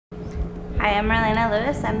Hi, I'm Marlena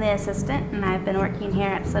Lewis. I'm the assistant, and I've been working here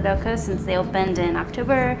at SLO since they opened in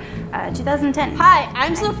October 2010. Hi,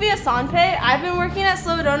 I'm Sophia Sanpei. I've been working at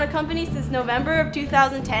SLO Donut Company since November of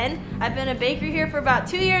 2010. I've been a baker here for about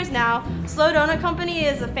 2 years now. SLO Donut Company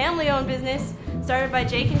is a family-owned business started by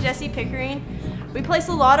Jake and Jesse Pickering. We place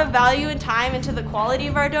a lot of value and time into the quality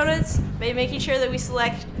of our donuts by making sure that we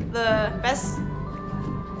select the best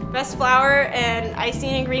flour and icing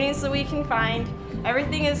ingredients that we can find.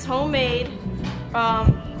 Everything is homemade.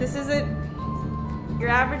 This isn't your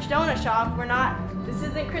average donut shop. This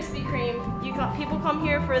isn't Krispy Kreme. People come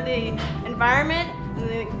here for the environment and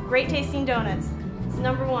the great tasting donuts. So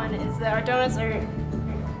number one is that our donuts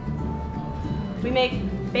we make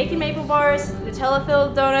bacon maple bars, Nutella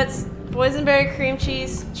filled donuts, boysenberry cream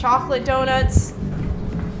cheese, chocolate donuts.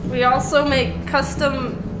 We also make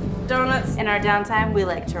custom donuts. In our downtime, we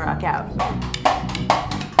like to rock out.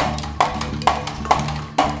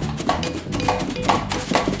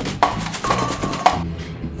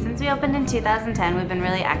 Since we opened in 2010, we've been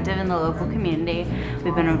really active in the local community.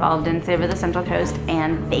 We've been involved in Savor the Central Coast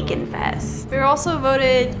and Bacon Fest. We were also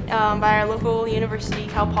voted by our local university,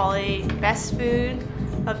 Cal Poly, Best Food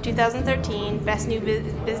of 2013, Best New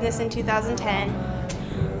Business in 2010.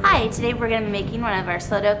 Hi, today we're going to be making one of our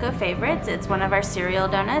SLO favorites. It's one of our cereal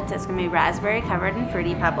donuts. It's going to be raspberry covered in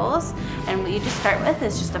Fruity Pebbles. And what you just start with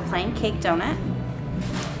is just a plain cake donut.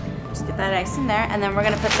 Just get that icing there, and then we're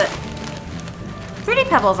going to put the Fruity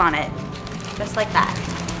Pebbles on it, just like that.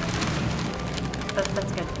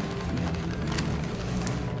 That's good.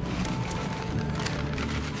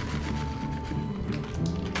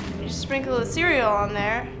 We just sprinkle the cereal on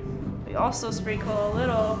there. We also sprinkle a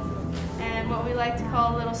little, and what we like to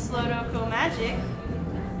call a little SLO magic.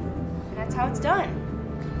 And that's how it's done.